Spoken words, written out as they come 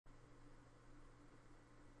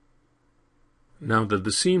Now that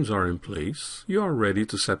the seams are in place, you are ready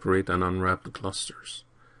to separate and unwrap the clusters.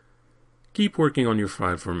 Keep working on your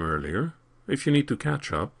file from earlier. If you need to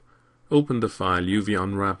catch up, open the file UV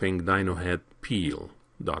Unwrapping Dino Head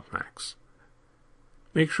Peel.max.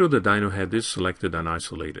 Make sure the dino head is selected and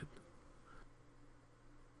isolated.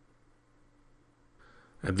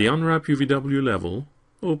 At the Unwrap UVW level,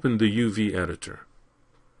 open the UV editor.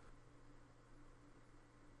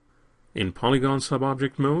 In Polygon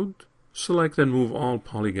Subobject mode, select and move all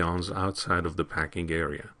polygons outside of the packing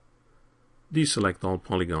area. Deselect all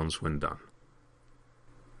polygons when done.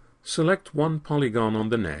 Select one polygon on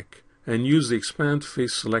the neck and use the Expand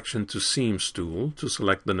Face Selection to Seams tool to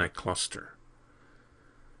select the neck cluster.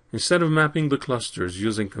 Instead of mapping the clusters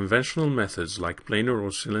using conventional methods like planar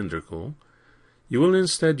or cylindrical, you will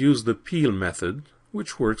instead use the peel method,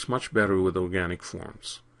 which works much better with organic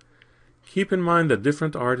forms. Keep in mind that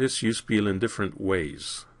different artists use peel in different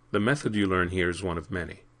ways. The method you learn here is one of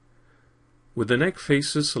many. With the neck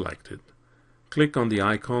faces selected, click on the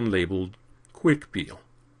icon labeled Quick Peel.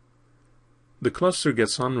 The cluster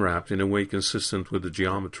gets unwrapped in a way consistent with the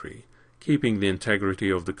geometry, keeping the integrity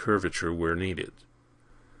of the curvature where needed.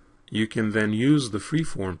 You can then use the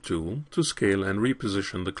Freeform tool to scale and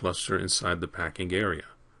reposition the cluster inside the packing area.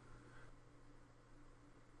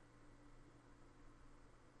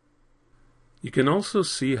 You can also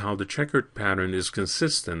see how the checkered pattern is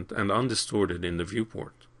consistent and undistorted in the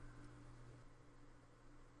viewport.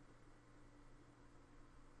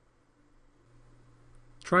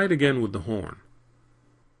 Try it again with the horn.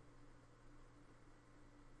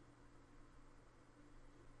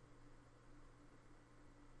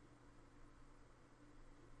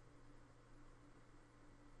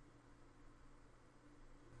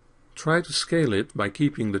 Try to scale it by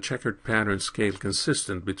keeping the checkered pattern scale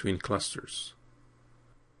consistent between clusters.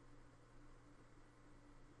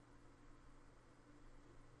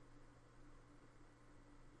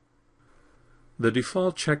 The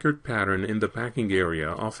default checkered pattern in the packing area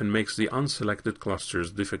often makes the unselected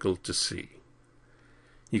clusters difficult to see.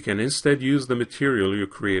 You can instead use the material you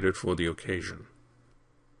created for the occasion.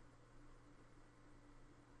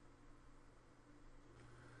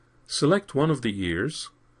 Select one of the ears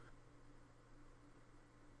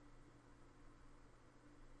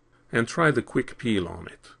and try the quick peel on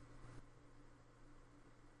it.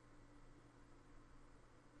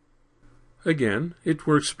 Again, it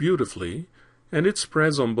works beautifully, and it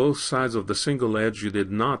spreads on both sides of the single edge you did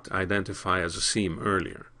not identify as a seam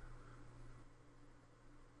earlier.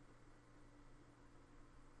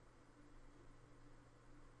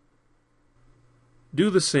 Do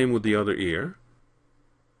the same with the other ear.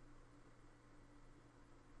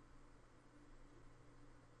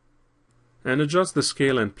 And adjust the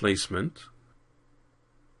scale and placement,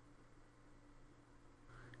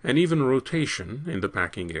 and even rotation in the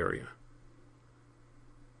packing area.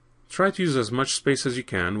 Try to use as much space as you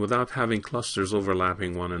can without having clusters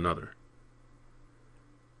overlapping one another.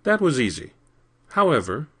 That was easy.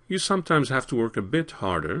 However, you sometimes have to work a bit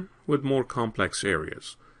harder with more complex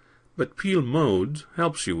areas, but peel mode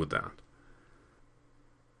helps you with that.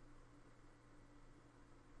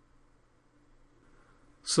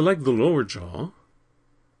 Select the lower jaw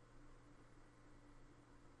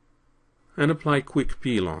and apply quick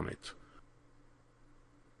peel on it.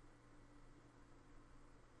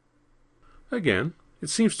 Again, it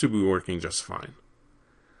seems to be working just fine.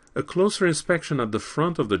 A closer inspection at the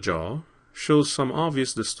front of the jaw shows some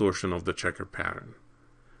obvious distortion of the checker pattern.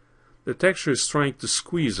 The texture is trying to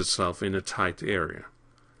squeeze itself in a tight area.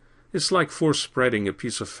 It's like force spreading a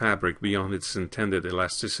piece of fabric beyond its intended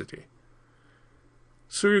elasticity.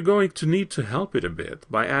 So you're going to need to help it a bit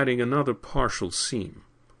by adding another partial seam.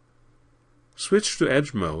 Switch to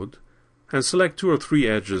Edge mode and select 2 or 3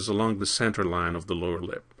 edges along the center line of the lower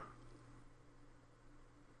lip.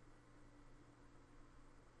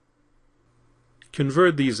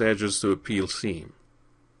 Convert these edges to a peel seam.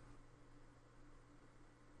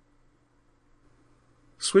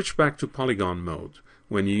 Switch back to polygon mode.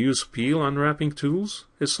 When you use peel unwrapping tools,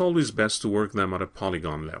 it's always best to work them at a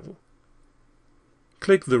polygon level.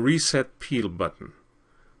 Click the Reset Peel button.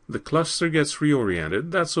 The cluster gets reoriented.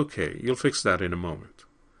 That's okay. You'll fix that in a moment.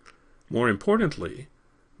 More importantly,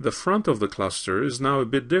 the front of the cluster is now a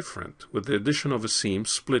bit different, with the addition of a seam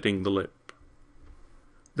splitting the lip.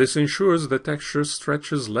 This ensures the texture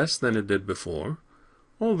stretches less than it did before,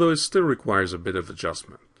 although it still requires a bit of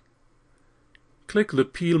adjustment. Click the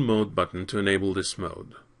Peel Mode button to enable this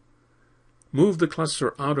mode. Move the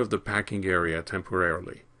cluster out of the packing area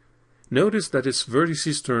temporarily. Notice that its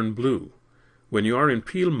vertices turn blue. When you are in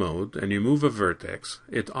peel mode and you move a vertex,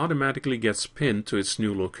 it automatically gets pinned to its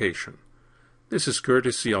new location. This is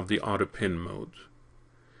courtesy of the auto-pin mode.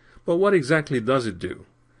 But what exactly does it do?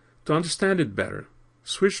 To understand it better,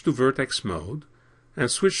 switch to vertex mode and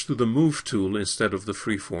switch to the move tool instead of the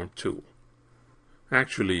freeform tool.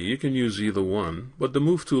 Actually, you can use either one, but the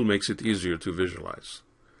move tool makes it easier to visualize.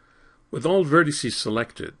 With all vertices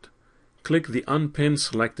selected, click the unpin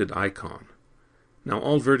selected icon. Now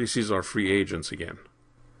all vertices are free agents again.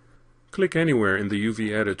 Click anywhere in the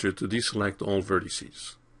UV editor to deselect all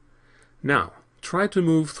vertices. Now, try to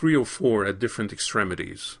move 3 or 4 at different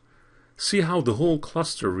extremities. See how the whole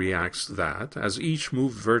cluster reacts to that as each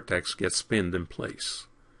moved vertex gets pinned in place.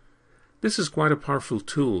 This is quite a powerful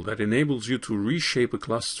tool that enables you to reshape a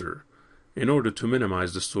cluster in order to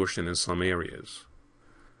minimize distortion in some areas.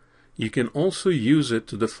 You can also use it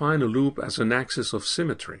to define a loop as an axis of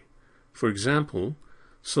symmetry. For example,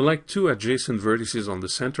 select 2 adjacent vertices on the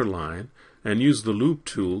center line and use the loop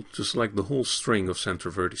tool to select the whole string of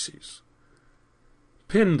center vertices.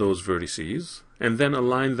 Pin those vertices and then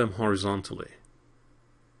align them horizontally.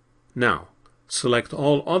 Now, select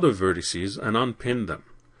all other vertices and unpin them.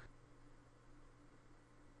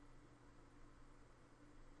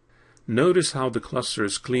 Notice how the cluster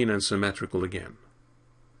is clean and symmetrical again.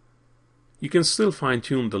 You can still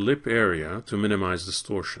fine-tune the lip area to minimize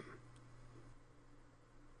distortion.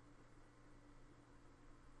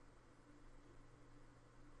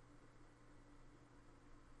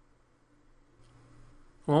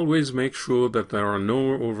 Always make sure that there are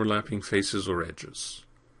no overlapping faces or edges.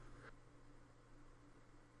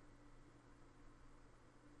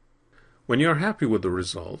 When you are happy with the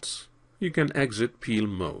results, you can exit peel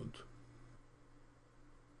mode.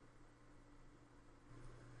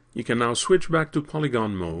 You can now switch back to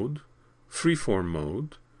polygon mode, freeform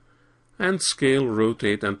mode, and scale,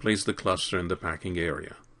 rotate, and place the cluster in the packing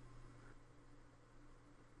area.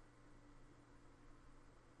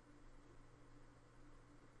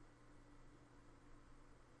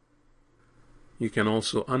 You can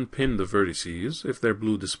also unpin the vertices if their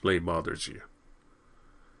blue display bothers you.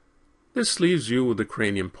 This leaves you with the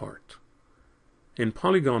cranium part. In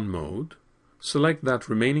polygon mode, select that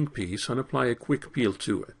remaining piece and apply a quick peel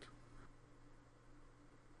to it.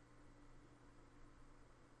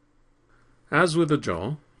 As with the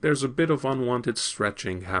jaw, there's a bit of unwanted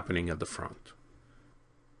stretching happening at the front.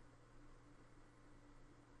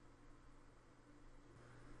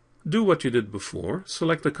 Do what you did before,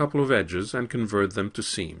 select a couple of edges and convert them to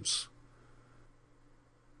seams.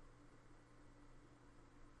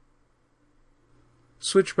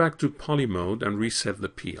 Switch back to poly mode and reset the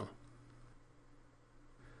peel.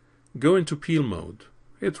 Go into peel mode.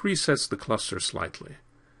 It resets the cluster slightly.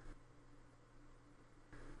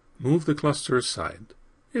 Move the cluster aside.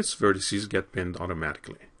 Its vertices get pinned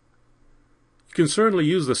automatically. You can certainly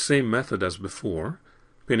use the same method as before,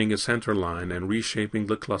 pinning a center line and reshaping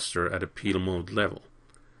the cluster at a peel mode level.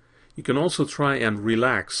 You can also try and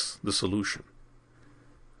relax the solution.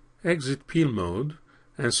 Exit peel mode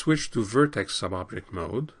and switch to vertex subobject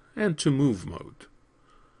mode and to move mode.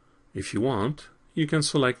 If you want, you can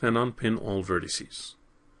select and unpin all vertices.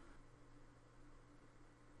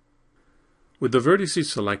 With the vertices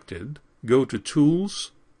selected, go to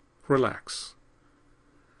Tools, Relax.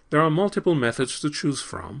 There are multiple methods to choose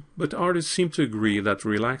from, but artists seem to agree that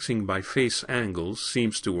relaxing by face angles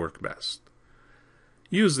seems to work best.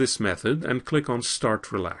 Use this method and click on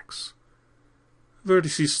Start Relax.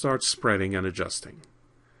 Vertices start spreading and adjusting.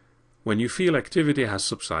 When you feel activity has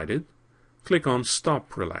subsided, click on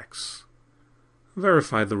Stop Relax.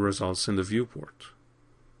 Verify the results in the viewport.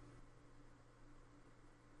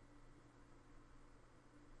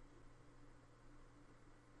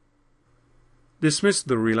 Dismiss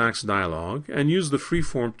the Relax dialog and use the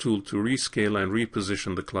Freeform tool to rescale and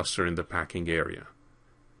reposition the cluster in the packing area.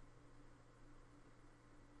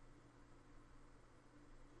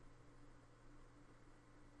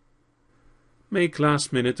 Make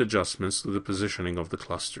last-minute adjustments to the positioning of the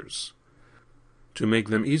clusters. To make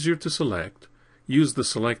them easier to select, use the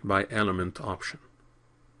Select by Element option.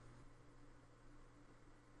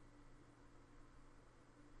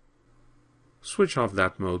 Switch off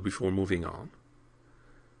that mode before moving on.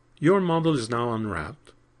 Your model is now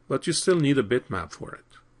unwrapped, but you still need a bitmap for it.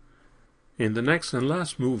 In the next and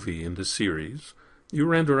last movie in this series, you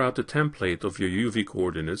render out a template of your UV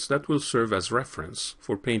coordinates that will serve as reference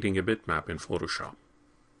for painting a bitmap in Photoshop.